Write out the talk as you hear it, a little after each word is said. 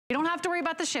You don't have to worry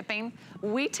about the shipping.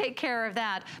 We take care of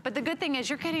that. But the good thing is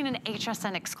you're getting an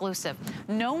HSN exclusive.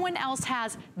 No one else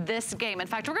has this game. In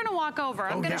fact, we're gonna walk over.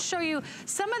 I'm gonna show you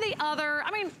some of the other,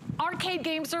 I mean, arcade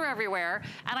games are everywhere.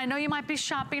 And I know you might be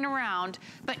shopping around,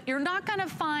 but you're not gonna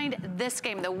find this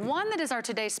game. The one that is our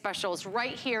today's special is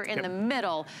right here in the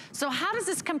middle. So how does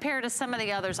this compare to some of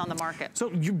the others on the market? So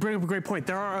you bring up a great point.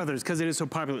 There are others because it is so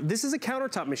popular. This is a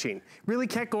countertop machine. Really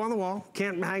can't go on the wall,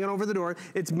 can't hang it over the door.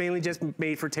 It's mainly just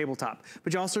made for tabletop.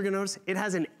 But you're also gonna notice it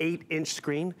has an 8-inch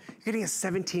screen. You're getting a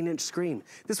 17-inch screen.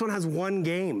 This one has one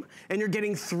game. And you're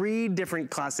getting 3 different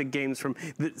classic games from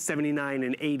the 79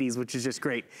 and 80s, which is just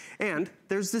great. And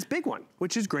there's this big one,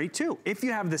 which is great too. If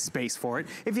you have the space for it,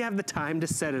 if you have the time to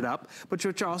set it up. But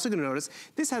what you're also gonna notice,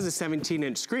 this has a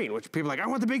 17-inch screen, which people are like, I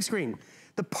want the big screen.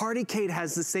 The Partycade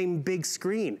has the same big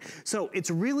screen. So it's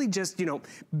really just, you know,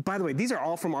 by the way, these are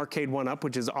all from Arcade1Up,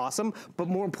 which is awesome. But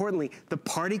more importantly, the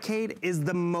Partycade is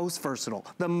the most versatile,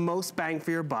 the most bang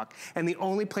for your buck. And the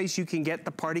only place you can get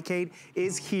the Partycade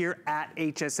is here at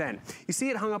HSN. You see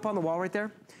it hung up on the wall right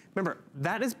there? Remember,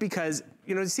 that is because,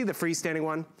 you know, you see the freestanding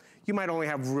one? You might only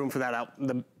have room for that out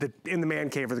in the man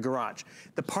cave or the garage.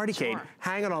 The Partycade,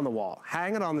 hang it on the wall,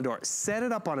 hang it on the door, set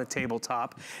it up on a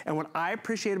tabletop. And what I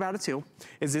appreciate about it too,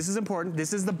 is this is important.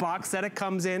 This is the box that it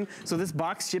comes in. So this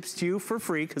box ships to you for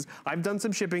free, because I've done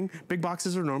some shipping. Big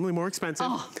boxes are normally more expensive.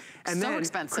 Oh, and so then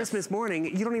expensive. Christmas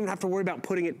morning, you don't even have to worry about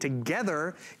putting it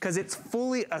together, because it's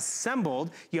fully assembled.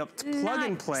 You have to plug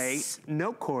and play,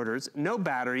 no quarters, no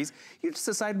batteries. You just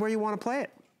decide where you want to play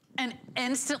it. And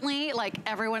instantly, like,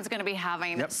 everyone's gonna be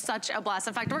having such a blast.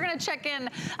 In fact, we're gonna check in.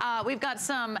 We've got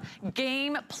some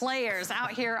game players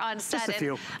out here on set. Just a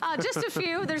few. Just a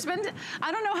few. There's been, I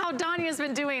don't know how Danya's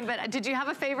been doing, but did you have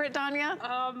a favorite, Danya?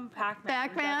 PacMan.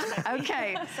 PacMan?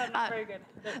 Okay. So not very good,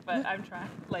 but I'm trying.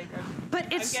 Like, I'm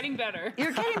getting better.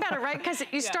 You're getting better, right? Because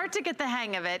you start to get the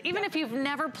hang of it. Even if you've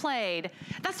never played,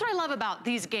 that's what I love about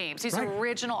these games, these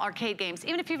original arcade games.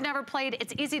 Even if you've never played,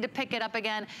 it's easy to pick it up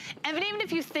again. And even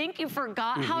if you think you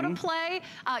forgot how to play,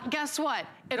 guess what?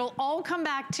 It'll all come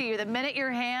back to you the minute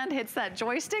your hand hits that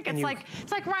joystick. It's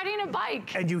like riding a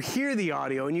bike. And you hear the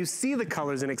audio and you see the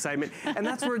colors and excitement. And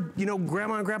that's where, you know,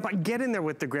 grandma and grandpa get in there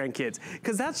with the grandkids.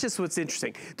 Because that's just what's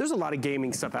interesting. There's a lot of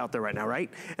gaming stuff out there right now, right?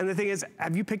 And the thing is,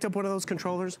 have you picked up one of those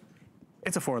controllers?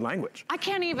 It's a foreign language. I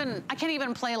can't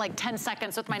even play like 10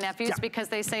 seconds with my nephews because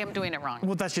they say I'm doing it wrong.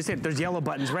 Well, that's just it. There's yellow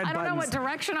buttons, red buttons. I don't know what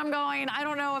direction I'm going. I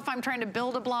don't know if I'm trying to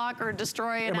build a block or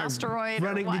destroy an asteroid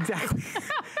or what. Exactly.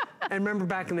 And remember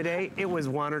back in the day, it was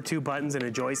 1 or 2 buttons and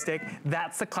a joystick.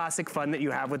 That's the classic fun that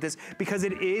you have with this, because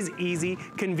it is easy,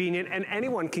 convenient, and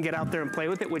anyone can get out there and play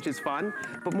with it, which is fun.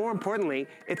 But more importantly,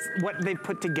 it's what they've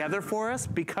put together for us,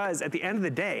 because at the end of the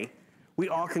day, we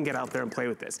all can get out there and play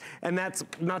with this. And that's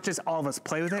not just all of us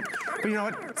play with it, but you know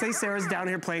what? Say Sarah's down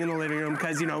here playing in the living room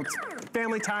because, you know, it's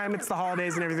family time, it's the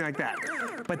holidays and everything like that.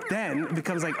 But then it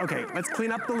becomes like, okay, let's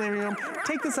clean up the living room,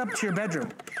 take this up to your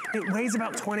bedroom. It weighs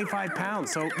about 25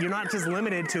 pounds, so you're not just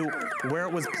limited to where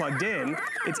it was plugged in,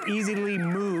 it's easily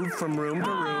moved from room to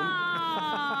room.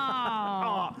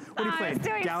 What are you playing?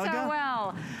 Doing Galaga? So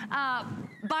well.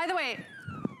 By the way,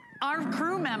 our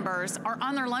crew members are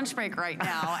on their lunch break right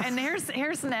now. And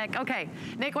here's Nick. Okay,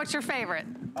 Nick, what's your favorite?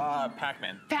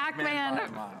 PacMan.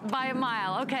 PacMan by a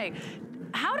mile. Okay.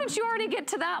 How did you already get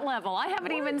to that level? I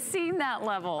haven't even seen that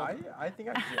level. I think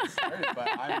I'm just started, but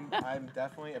I'm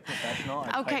definitely a professional.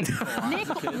 Okay, Nick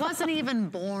wasn't even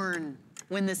born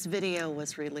when this video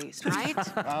was released, right?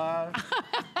 Cannot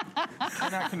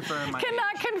confirm.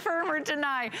 Cannot confirm or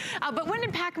deny. But when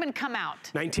did PacMan come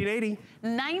out? 1980.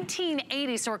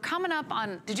 1980, so we're coming up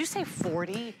on, did you say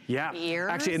 40 years?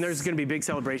 Actually, and there's gonna be big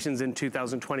celebrations in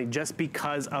 2020 just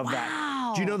because of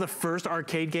that. Do you know the first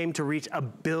arcade game to reach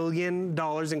 $1 billion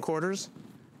in quarters?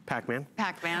 PacMan.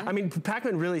 PacMan. I mean,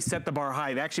 PacMan really set the bar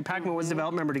high. Actually, PacMan was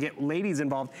developed, remember, to get ladies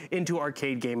involved into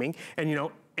arcade gaming. And you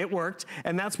know, it worked.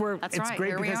 And that's where it's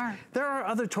great because there are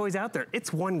other toys out there.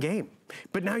 It's one game.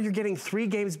 But now you're getting 3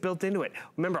 games built into it.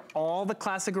 Remember, all the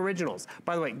classic originals.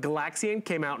 By the way, Galaxian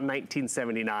came out in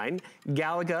 1979.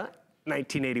 Galaga,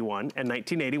 1981, and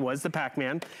 1980 was the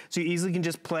PacMan. So you easily can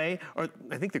just play, or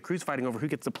I think the crew's fighting over who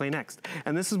gets to play next.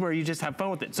 And this is where you just have fun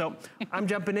with it. So I'm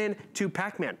jumping in to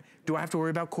PacMan. Do I have to worry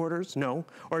about quarters? No.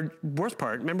 Or worst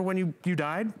part, remember when you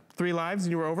died? 3 lives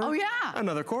and you were over? Oh yeah.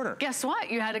 Another quarter. Guess what?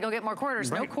 You had to go get more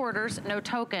quarters. No quarters, no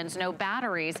tokens, no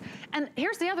batteries. And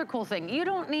here's the other cool thing. You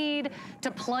don't need to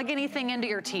plug anything into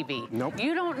your TV. Nope.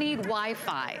 You don't need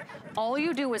Wi-Fi. All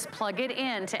you do is plug it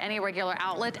in to any regular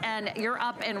outlet and you're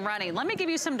up and running. machine. Let me give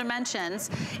you some dimensions.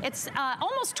 It's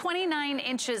almost 29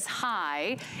 inches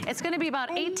high. It's gonna be about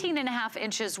 18.5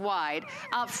 inches wide.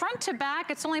 Front to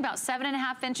back, it's only about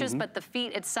 7.5 inches, but the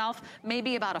feet itself may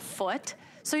be about a foot.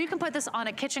 So you can put this on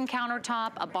a kitchen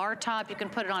countertop, a bar top, you can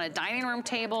put it on a dining room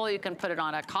table, you can put it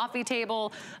on a coffee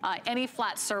table, any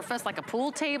flat surface like a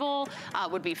pool table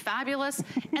would be fabulous.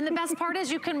 And the best part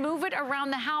is you can move it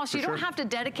around the house. You don't have to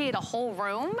dedicate a whole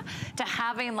room to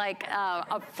having like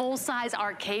a full-size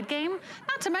arcade game.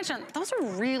 Not to mention, those are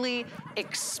really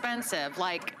expensive,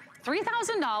 like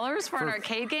 $3,000 for an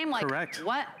arcade game, like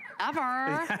what? Ever.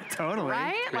 Yeah, totally.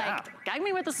 Right? Yeah. Like, gag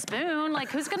me with a spoon.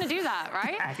 Like, who's gonna do that,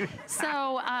 right?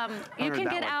 So you can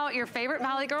get out your favorite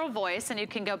Valley Girl voice and you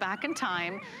can go back in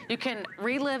time. You can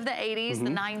relive the 80s,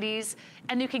 the 90s,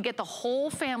 and you can get the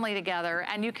whole family together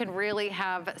and you can really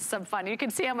have some fun. You can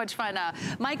see how much fun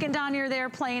Mike and Donnie are there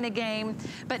playing a game.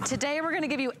 But today we're gonna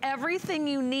give you everything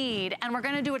you need and we're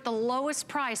gonna do it at the lowest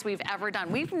price we've ever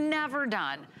done. We've never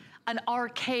done an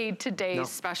Arcade Today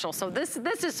special. So this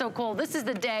is so cool. This is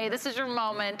the day, this is your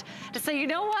moment to say, you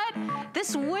know what?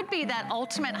 This would be that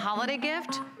ultimate holiday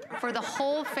gift for the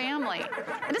whole family.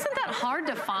 And isn't that hard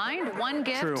to find? One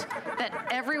gift that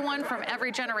everyone from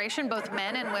every generation, both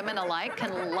men and women alike,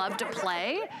 can love to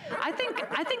play. I think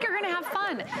you're gonna have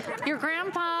fun. Your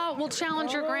grandpa will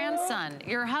challenge your grandson.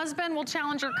 Your husband will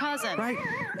challenge your cousin. Right.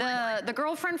 The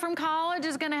girlfriend from college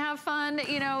is gonna have fun,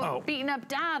 you know, beating up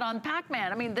dad on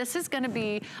PacMan. I mean, this is gonna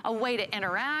be a way to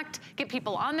interact, get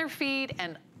people on their feet,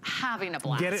 and having a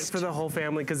blast. Get it for the whole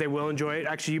family because they will enjoy it.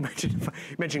 Actually, you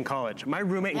mentioned college. My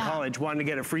roommate in college wanted to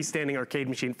get a freestanding arcade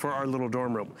machine for our little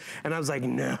dorm room. And I was like,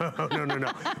 no.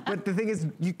 But the thing is,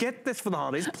 you get this for the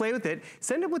holidays, play with it,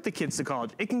 send it with the kids to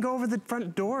college. It can go over the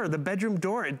front door, the bedroom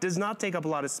door. It does not take up a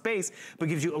lot of space, but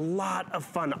gives you a lot of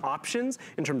fun options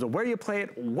in terms of where you play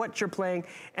it, what you're playing,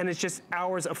 and it's just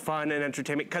hours of fun and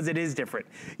entertainment because it is different.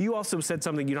 You also said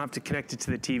something, you don't have to connect it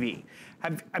to the TV.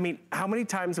 I mean, how many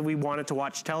times have we wanted to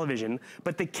watch television,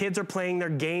 but the kids are playing their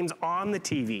games on the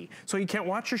TV, so you can't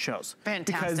watch your shows.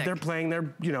 Because they're playing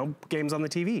their, you know, games on the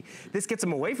TV. This gets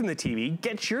them away from the TV,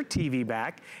 gets your TV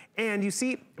back, and you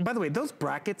see, by the way, those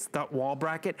brackets, that wall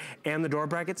bracket and the door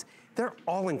brackets, they're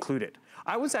all included.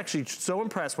 I was actually so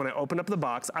impressed when I opened up the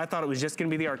box. I thought it was just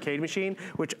gonna be the arcade machine,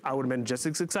 which I would have been just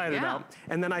as excited about.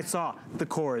 And then I saw the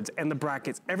cords and the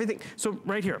brackets, everything. So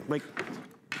right here, like,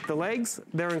 the legs,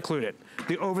 they're included.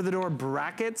 The over-the-door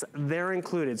brackets, they're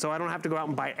included. So I don't have to go out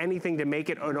and buy anything to make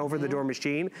it an over-the-door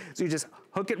machine. So you just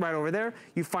hook it right over there.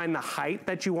 You find the height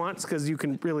that you want because you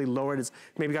can really lower it. It's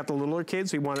maybe got the littler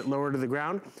kids, so you want it lower to the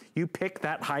ground. You pick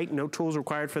that height, no tools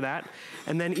required for that.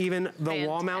 And then even the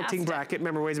wall mounting bracket,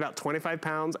 remember, weighs about 25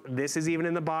 pounds. This is even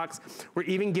in the box. We're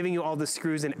even giving you all the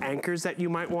screws and anchors that you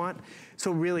might want.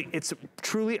 So really, it's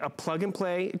truly a plug and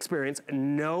play experience.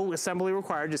 No assembly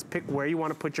required. Just pick where you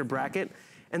want to put your bracket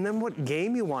and then what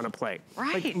game you want to play.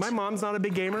 Like, my mom's not a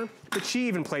big gamer, but she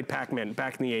even played Pac-Man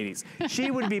back in the 80s. She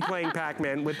would be playing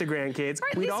Pac-Man with the grandkids.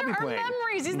 We'd all be playing. These are our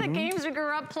memories. These are the games we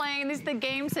grew up playing. These are the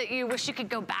games that you wish you could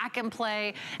go back and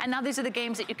play. And now these are the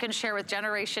games that you can share with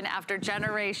generation after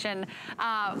generation.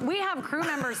 We have crew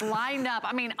members lined up.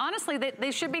 I mean, honestly,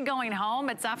 they should be going home.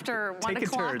 It's after 1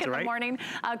 o'clock in the morning.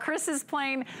 Chris is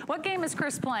playing. What game is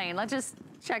Chris playing? Let's just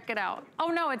check it out. Oh,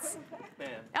 no, it's...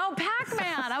 Oh,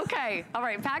 Pac-Man, okay. All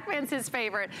right, Pac-Man's his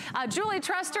favorite. Julie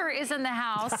Truster is in the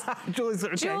house.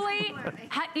 Julie,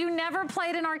 you never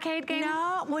played an arcade game?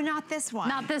 No, well, not this one.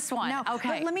 Not this one, no.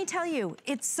 Okay. But let me tell you,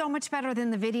 it's so much better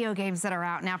than the video games that are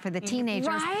out now for the teenagers.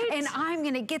 Right? And I'm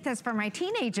gonna get this for my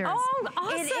teenagers. Oh,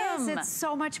 awesome. It is, it's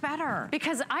so much better.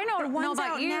 Because I don't know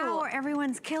about you. Now where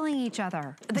everyone's killing each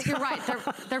other. You're right,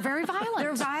 they're very violent.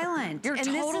 They're violent. You're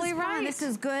totally right. This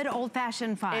is good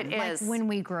old-fashioned fun. It is. Like when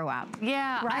we grew up.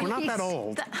 Yeah. Right? We're not that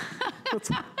old.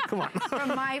 Come on.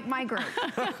 From my group.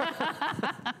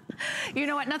 You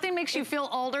know what? Nothing makes you feel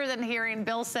older than hearing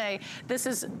Bill say, this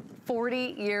is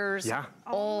 40 years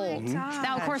old.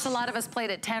 Now, of course, a lot of us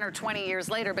played it 10 or 20 years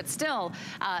later, but still,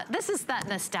 this is that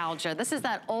nostalgia. This is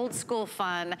that old school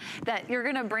fun that you're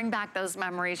gonna bring back those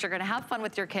memories. You're gonna have fun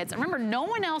with your kids. And remember, no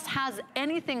one else has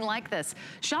anything like this.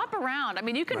 Shop around. I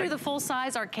mean, you can do the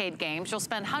full-size arcade games. You'll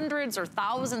spend hundreds or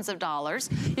thousands of dollars.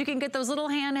 You can get those little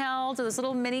handhelds or those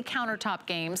little mini countertop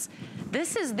games.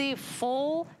 This is the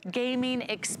full gaming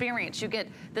experience. You get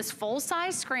this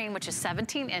full-size screen, which is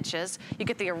 17 inches. You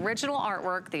get the original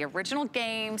artwork, the original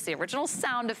games, the original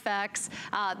sound effects.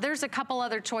 There's a couple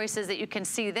other choices that you can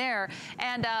see there.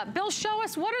 And Bill, show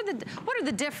us what are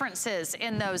the differences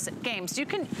in those games. You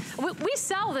can we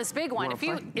sell this big one.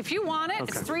 If you want it,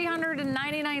 it's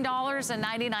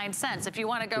 $399.99. If you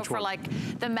want to go for like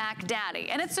the Mac Daddy,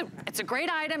 and it's a great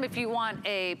item if you want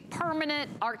a permanent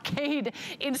arcade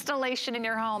installation in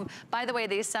your home. By the way,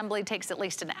 the assembly takes at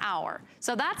least an hour.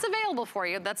 So that's available for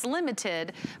you, that's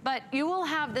limited, but you will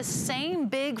have the same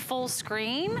big full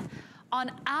screen on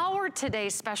our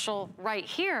today's special right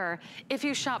here if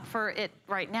you shop for it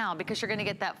right now, because you're gonna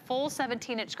get that full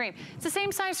 17-inch screen. It's the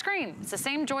same size screen. It's the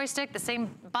same joystick, the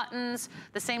same buttons,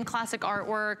 the same classic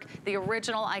artwork, the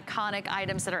original iconic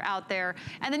items that are out there.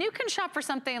 And then you can shop for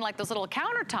something like those little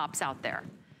countertops out there.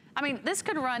 I mean, this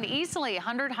could run easily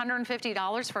 $100,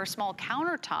 $150 for a small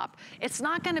countertop. It's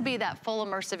not gonna be that full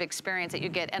immersive experience that you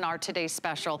get in our today's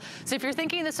special. So if you're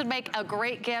thinking this would make a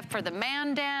great gift for the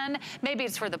man den, maybe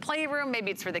it's for the playroom,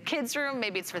 maybe it's for the kids' room,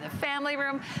 maybe it's for the family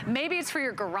room, maybe it's for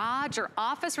your garage or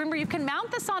office. Remember, you can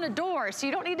mount this on a door, so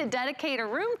you don't need to dedicate a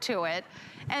room to it.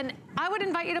 And I would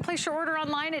invite you to place your order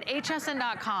online at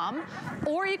hsn.com,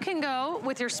 or you can go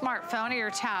with your smartphone or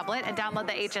your tablet and download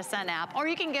the HSN app, or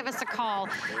you can give us a call.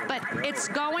 But it's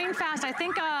going fast. I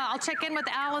think I'll check in with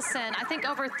Allison. I think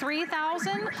over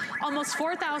 3,000, almost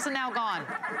 4,000 now gone.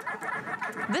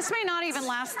 This may not even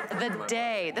last the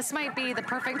day. This might be the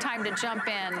perfect time to jump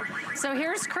in. So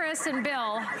here's Chris and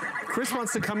Bill. Chris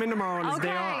wants to come in tomorrow on his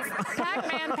day off.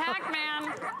 PacMan, PacMan.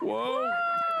 Whoa.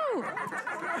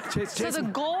 So the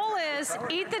goal is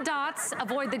eat the dots,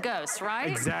 avoid the ghosts, right?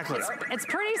 Exactly. It's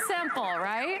pretty simple,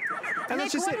 right? And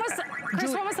Nick, Chris,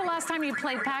 when was the last time you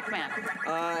played PacMan?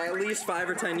 At least 5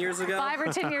 or 10 years ago. 5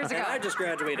 or 10 years ago. And I just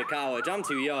graduated college. I'm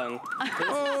too young.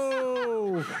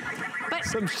 Oh, but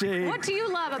some shade. What do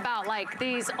you love about like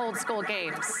these old school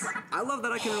games? I love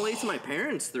that I can relate to my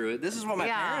parents through it. This is what my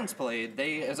parents played.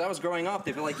 As I was growing up,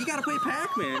 they'd be like, "You got to play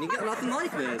Pac-Man. You got nothing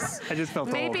like this." I just felt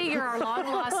Maybe old. you're our long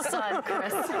lost son,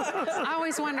 Chris. I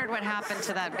always wondered what happened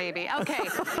to that baby. Okay,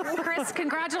 Chris,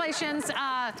 congratulations.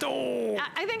 I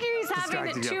think he's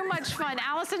having too much fun.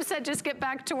 Allison said, "Just get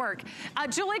back to work."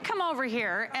 Julie, come over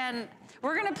here, and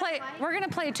we're gonna play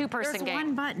a two-person game. There's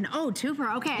one button. Oh,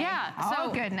 two-per. Okay. Yeah. Oh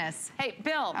so, goodness. Hey,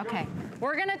 Bill. Okay.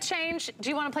 We're gonna change. Do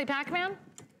you want to play Pac-Man?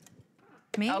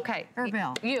 Me? Okay. Or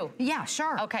Bill? You. Yeah,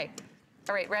 sure. Okay.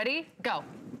 All right. Ready? Go.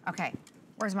 Okay.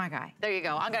 Where's my guy? There you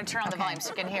go. I'm gonna turn on the volume so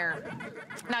you can hear.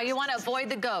 Now you want to avoid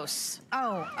the ghosts.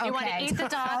 Oh, okay. You want to eat the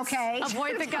dots. Okay.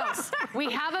 Avoid the ghosts.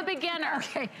 We have a beginner.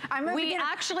 Okay. We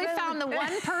actually found the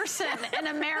one person in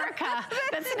America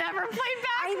that's never played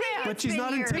Pac-Man. But she's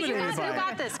not intimidated by it. You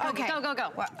got this. Okay. Go.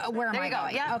 Where am there I you go.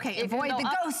 going? Yeah. Okay. Avoid the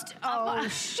ghost. Oh,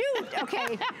 shoot.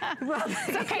 Okay. Well,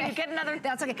 it's okay. You get another.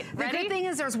 That's okay. Ready? The good thing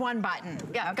is there's one button.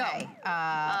 Yeah. Okay. Go.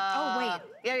 Oh, wait.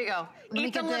 There you go.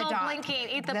 Eat the little blinking.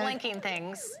 Eat the The- blinking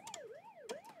things.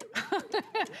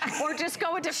 Or just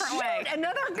go a different way.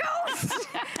 Another ghost.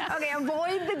 Okay,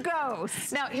 avoid the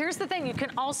ghost. Now, here's the thing. You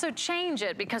can also change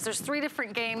it because there's 3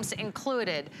 different games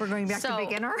included. We're going back to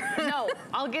beginner? No,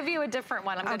 I'll give you a different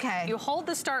one. Okay. You hold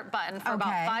the start button for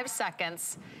about 5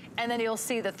 seconds, and then you'll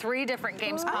see the 3 different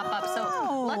games pop up.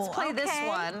 So let's play this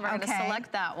one. We're going to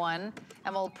select that one,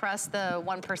 and we'll press the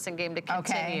one-person game to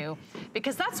continue.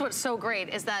 Because that's what's so great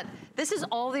is that this is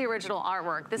all the original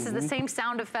artwork. This is the same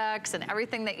sound effects and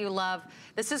everything that you love.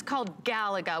 This is called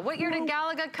Galaga. What year did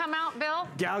Galaga come out, Bill?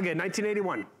 Galaga,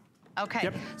 1981. Okay.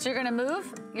 Yep. So you're going to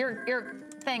move your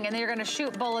thing, and then you're going to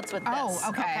shoot bullets with this. Oh,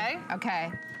 okay.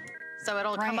 Okay. So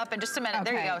it'll come up in just a minute.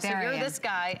 There you go. So you're this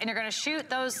guy, and you're going to shoot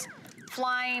those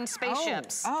flying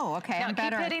spaceships. Oh, okay. Now I'm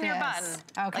better keep hitting at your this.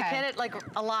 button. Okay. Like hit it like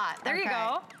a lot. There you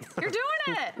go. You're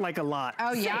doing it. Like a lot.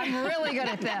 Oh yeah, I'm really good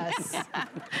at this.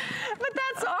 But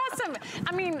that's awesome.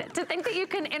 I mean, to think that you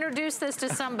can introduce this to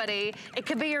somebody, it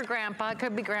could be your grandpa, it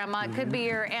could be grandma, it could be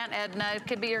your Aunt Edna, it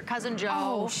could be your cousin Joe.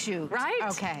 Oh shoot. Right?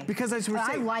 Okay. Because as we're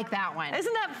I saying, like that one.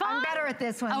 Isn't that fun? I'm better at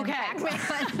this one. Okay. Than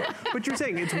Pac-Man. but you're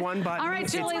saying it's one button. All right,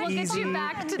 Julie, we'll get you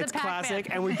back to the It's Pac-Man. classic,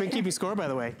 and we've been keeping score, by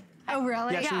the way. Oh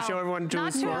really? Yeah, should we show everyone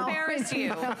Julie's score? Not to embarrass you,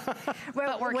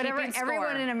 but we're Whatever, keeping score.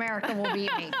 everyone in America will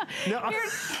beat me. No.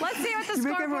 Let's see what the You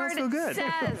make everyone else feel scoreboard good.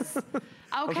 says.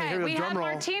 Okay, here we go, we drum had roll.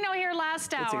 Martino here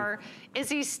last hour. Is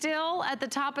he still at the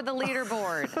top of the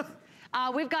leaderboard?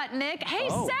 We've got Nick. Hey,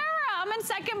 Sarah, I'm in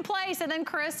second place. And then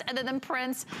Chris, and then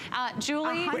Prince.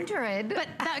 Julie. 100. But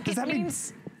that Does that mean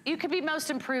means you could be most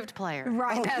improved player.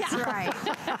 Right, that's right.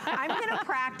 I'm gonna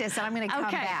practice and I'm gonna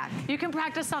come back. You can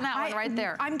practice on that one right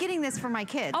there. I'm getting this for my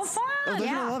kids. Oh, fun. Oh,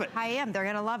 they're gonna love it. I am, they're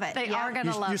gonna love it. They are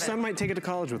gonna love it. Your son might take it to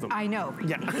college with him. I know.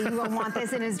 Yeah. He will want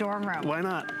this in his dorm room. Why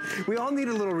not? We all need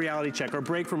a little reality check or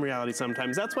break from reality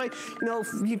sometimes. That's why, you know,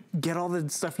 you get all the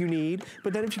stuff you need,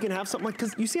 but then if you can have something like,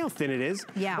 because you see how thin it is?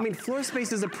 Yeah. I mean, floor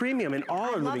space is a premium in all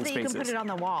our living spaces. I love that you can put it on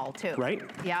the wall, too. Right?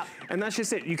 Yep. And that's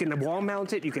just it. You can wall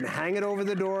mount it. You can hang it over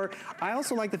the door. I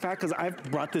also like the fact, because I've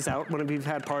brought this out when we've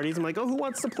had parties. I'm like, oh, who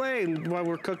wants to play? And while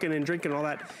we're cooking and drinking and all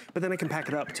that. But then I can pack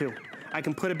it up, too. I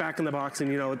can put it back in the box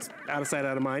and, you know, it's out of sight,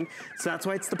 out of mind. So that's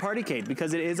why it's the Partycade,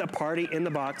 because it is a party in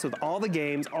the box with all the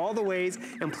games, all the ways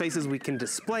and places we can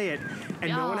display it.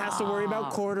 And no one has to worry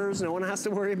about quarters. No one has to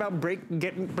worry about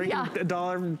breaking a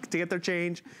dollar to get their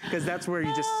change, because that's where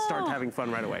you just start having fun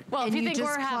right away. Well, if you think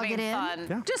we're having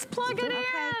fun, just plug it in.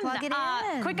 Plug it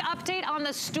in. Quick update on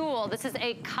the stool. This is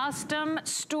a custom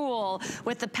stool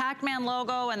with the PacMan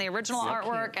logo and the original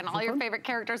artwork and all your favorite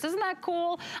characters. Isn't that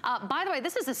cool? By the way,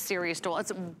 this is a serious stool.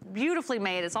 It's beautifully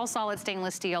made. It's all solid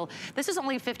stainless steel. This is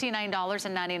only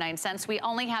 $59.99. We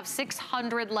only have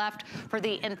 600 left for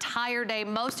the entire day.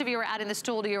 Most of you are adding the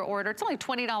stool to your order. It's only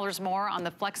 $20 more on the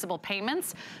flexible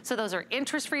payments. So those are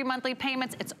interest-free monthly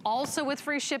payments. It's also with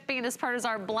free shipping. This part is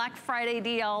our Black Friday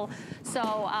deal.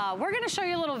 So we're gonna show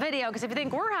you a little video, because if you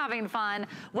think we're having fun,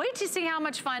 wait to see how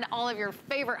much fun all of your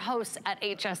favorite hosts at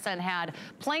HSN had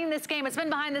playing this game. It's been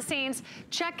behind the scenes.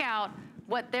 Check out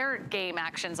what their game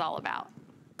action's all about.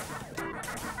 But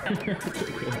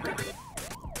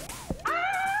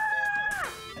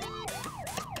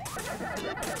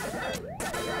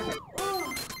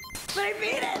I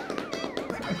beat it!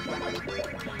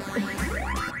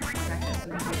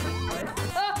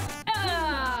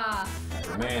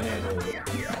 Manhandle.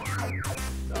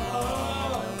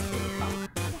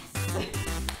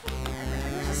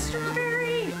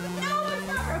 Strawberry! No, it's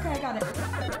not. Okay, I got it.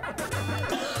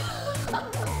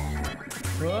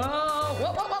 Whoa,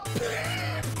 whoa, whoa, whoa.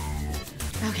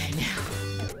 Okay, now.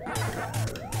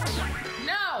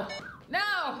 No! No!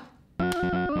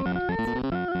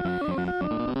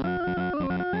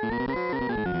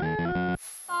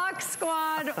 Fox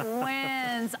Squad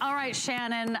wins. All right,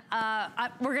 Shannon,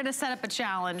 we're gonna set up a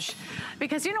challenge,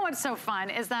 because you know what's so fun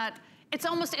is that it's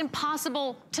almost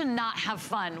impossible to not have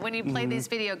fun when you play these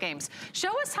video games.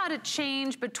 Show us how to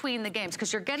change between the games,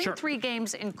 because you're getting 3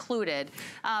 games included,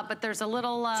 but there's a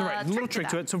little trick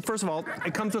to it. So first of all,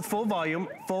 it comes with full volume,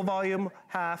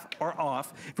 half, or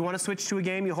off. If you want to switch to a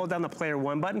game, you hold down the player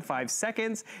 1 button, 5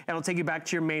 seconds, and it'll take you back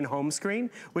to your main home screen,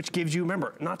 which gives you,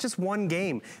 remember, not just one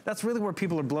game. That's really where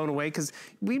people are blown away, because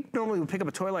we normally would pick up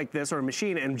a toy like this or a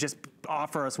machine and just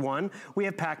offer us one. We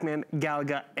have PacMan,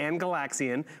 Galaga, and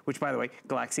Galaxian, which, by the way,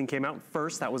 Galaxian came out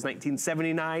first. That was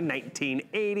 1979,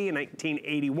 1980, and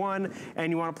 1981.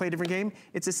 And you want to play a different game?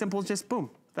 It's as simple as just boom.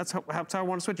 That's how I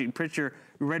want to switch it. You push your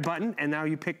red button, and now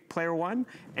you pick player 1,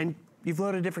 and you've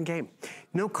loaded a different game.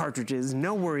 No cartridges,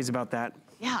 no worries about that.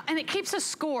 Yeah, and it keeps a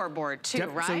scoreboard too,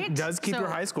 right? So it does keep your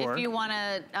high score. If you want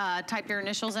to type your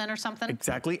initials in or something.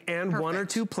 Exactly, and 1 or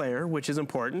 2 player, which is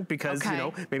important, because you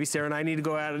know, maybe Sarah and I need to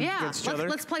go out against each other.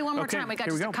 Let's play one more time. We got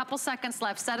just a couple seconds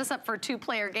left. Set us up for a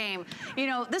 2-player game. You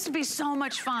know, this would be so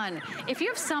much fun. If you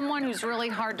have someone who's really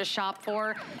hard to shop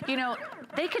for, you know,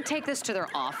 they could take this to their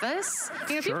office.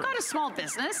 You know, if you've got a small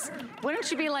business,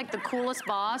 wouldn't you be like the coolest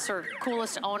boss or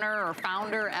coolest owner or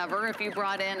founder ever if you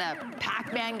brought in a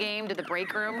PacMan game to the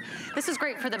break room? This is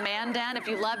great for the man den if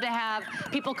you love to have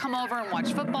people come over and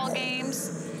watch football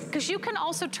games, because you can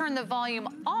also turn the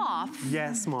volume off.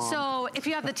 Yes, Mom. So if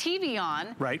you have the TV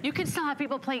on, you can still have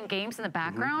people playing games in the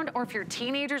background, or if your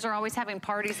teenagers are always having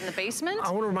parties in the basement.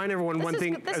 I want to remind everyone one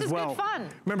thing as well. This is good fun.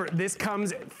 Remember, this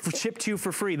comes shipped to you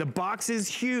for free. The box is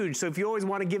huge, so if you always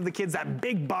want to give the kids that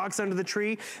big box under the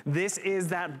tree, this is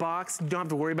that box. You don't have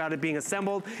to worry about it being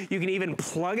assembled. You can even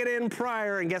plug it in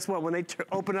prior, and guess what? When they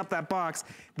open up that box,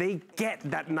 they get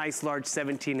that nice large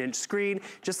 17-inch screen,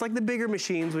 just like the bigger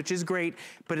machines, which is great,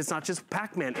 but it's not just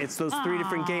PacMan, it's those 3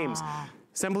 different games.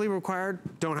 Assembly required,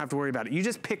 don't have to worry about it. You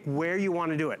just pick where you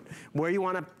want to do it, where you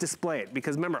want to display it,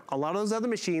 because remember, a lot of those other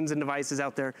machines and devices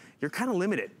out there, you're kind of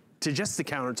limited to just the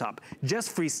countertop,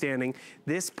 just freestanding.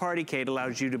 This Partycade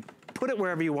allows you to put it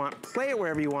wherever you want, play it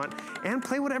wherever you want, and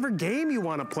play whatever game you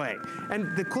want to play.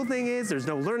 And the cool thing is, there's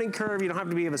no learning curve. You don't have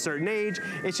to be of a certain age.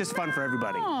 It's just fun for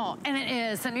everybody. Oh, and it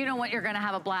is. And you know what? You're going to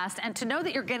have a blast. And to know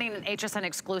that you're getting an HSN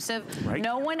exclusive,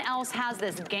 no one else has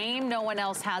this game. No one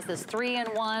else has this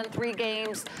 3-in-1, 3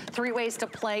 games, 3 ways to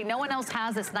play. No one else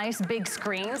has this nice big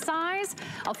screen size,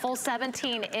 a full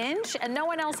 17-inch, and no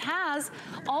one else has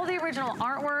all the original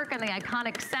artwork, look and the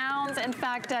iconic sounds. In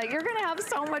fact, you're gonna have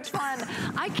so much fun.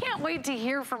 I can't wait to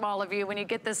hear from all of you when you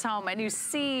get this home and you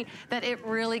see that it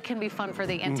really can be fun for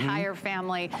the entire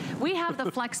family. We have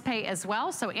the Flex Pay as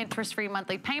well, so interest-free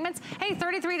monthly payments. Hey,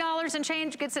 $33 and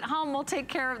change gets it home. We'll take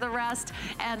care of the rest.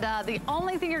 And the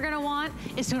only thing you're gonna want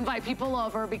is to invite people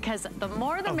over, because the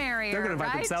more the merrier, they're gonna invite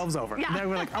right? themselves over. Yeah. They're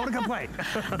like, I wanna come play.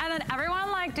 And then everyone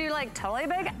do like totally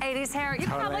big 80s hair. You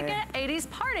can have like an 80s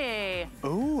party.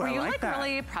 Ooh, Were I you like like that.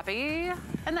 really preppy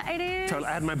in the 80s? Totally.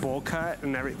 I had my bowl cut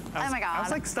and everything. Oh my God. I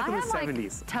was like stuck in the had,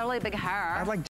 70s. Like, totally big hair. I had like